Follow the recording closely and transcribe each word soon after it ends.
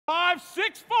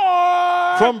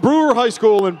From Brewer High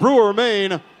School in Brewer,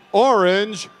 Maine,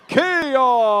 Orange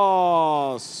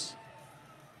Chaos.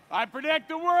 I predict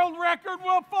the world record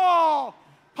will fall.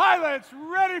 Pilots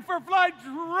ready for flight,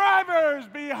 drivers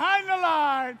behind the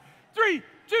line. 3,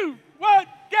 2, 1,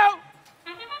 go!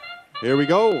 Here we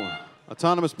go.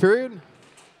 Autonomous period.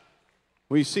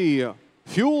 We see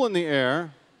fuel in the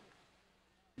air.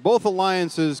 Both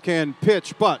alliances can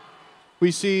pitch, but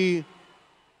we see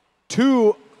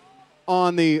two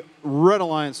on the Red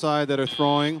Alliance side that are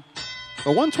throwing. The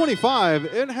 125,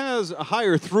 it has a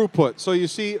higher throughput. So you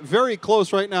see very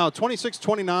close right now,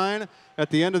 26-29 at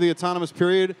the end of the autonomous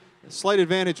period. Slight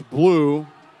advantage blue.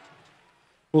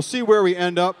 We'll see where we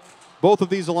end up. Both of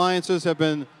these alliances have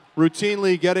been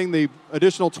routinely getting the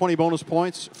additional 20 bonus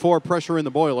points for pressure in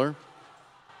the boiler.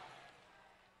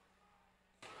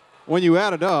 When you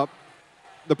add it up,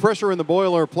 the pressure in the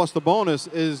boiler plus the bonus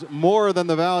is more than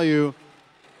the value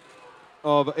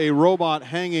of a robot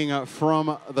hanging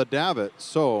from the davit.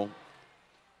 So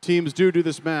teams do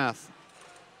this math.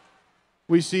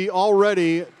 We see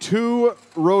already 2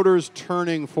 rotors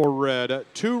turning for red,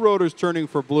 2 rotors turning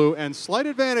for blue, and slight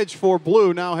advantage for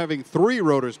blue now having 3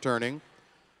 rotors turning.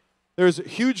 There's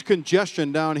huge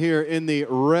congestion down here in the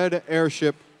red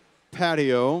airship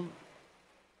patio.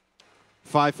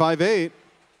 558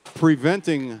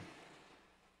 preventing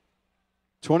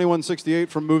 2168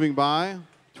 from moving by.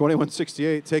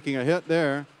 2168 taking a hit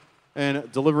there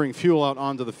and delivering fuel out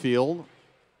onto the field.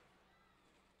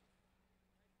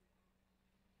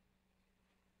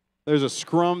 There's a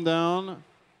scrum down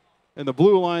in the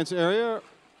Blue Alliance area.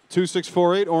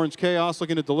 2648, Orange Chaos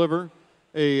looking to deliver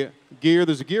a gear.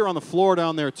 There's a gear on the floor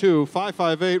down there too.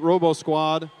 558, Robo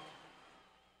Squad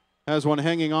has one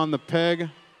hanging on the peg.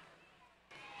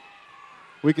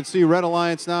 We can see Red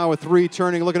Alliance now with 3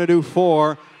 turning, looking to do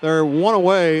 4. They're 1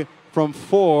 away from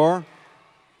 4.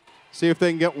 See if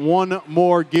they can get 1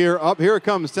 more gear up. Here it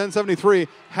comes. 1073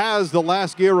 has the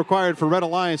last gear required for Red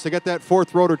Alliance to get that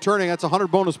 4th rotor turning. That's 100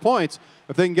 bonus points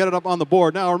if they can get it up on the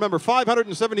board. Now remember,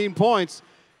 517 points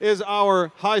is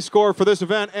our high score for this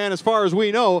event, and as far as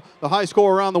we know, the high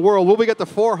score around the world. Will we get to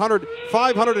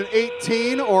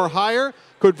 518 or higher?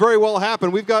 Could very well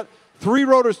happen. We've got 3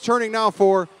 rotors turning now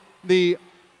for the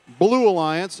Blue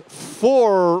Alliance,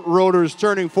 4 rotors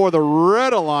turning for the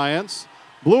Red Alliance.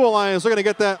 Blue Alliance looking to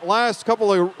get that last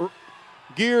couple of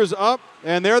gears up,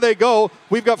 and there they go.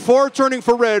 We've got 4 turning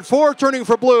for red, 4 turning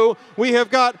for blue. We have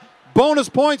got bonus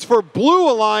points for Blue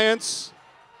Alliance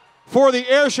for the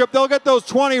airship. They'll get those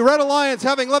 20. Red Alliance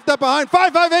having left that behind.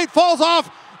 558 falls off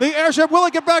the airship. Will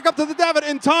it get back up to the davit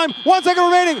in time? 1 second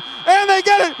remaining, and they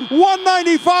get it.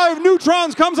 195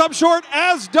 neutrons comes up short,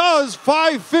 as does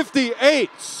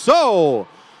 558. So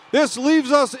this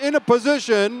leaves us in a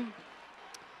position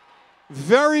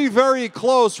very, very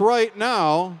close right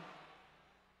now.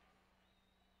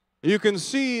 You can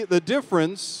see the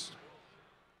difference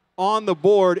on the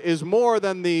board is more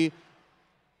than the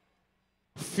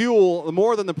fuel,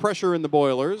 more than the pressure in the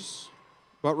boilers.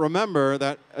 But remember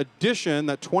that addition,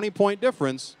 that 20-point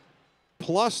difference,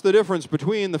 plus the difference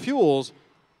between the fuels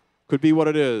could be what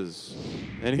it is.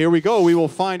 And here we go. We will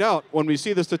find out when we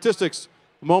see the statistics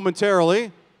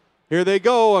momentarily. Here they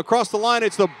go across the line.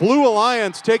 It's the Blue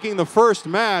Alliance taking the first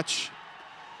match.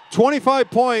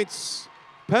 25 points,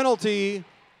 penalty,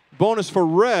 bonus for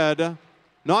red.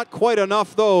 Not quite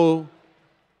enough, though,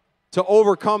 to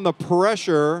overcome the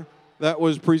pressure that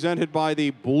was presented by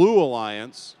the Blue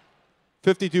Alliance.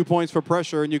 52 points for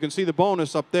pressure, and you can see the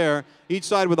bonus up there. Each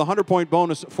side with a 100-point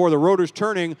bonus for the rotors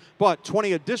turning, but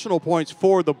 20 additional points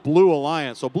for the Blue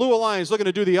Alliance. So Blue Alliance looking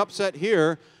to do the upset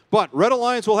here, but Red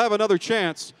Alliance will have another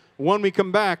chance when we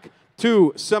come back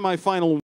to semifinal.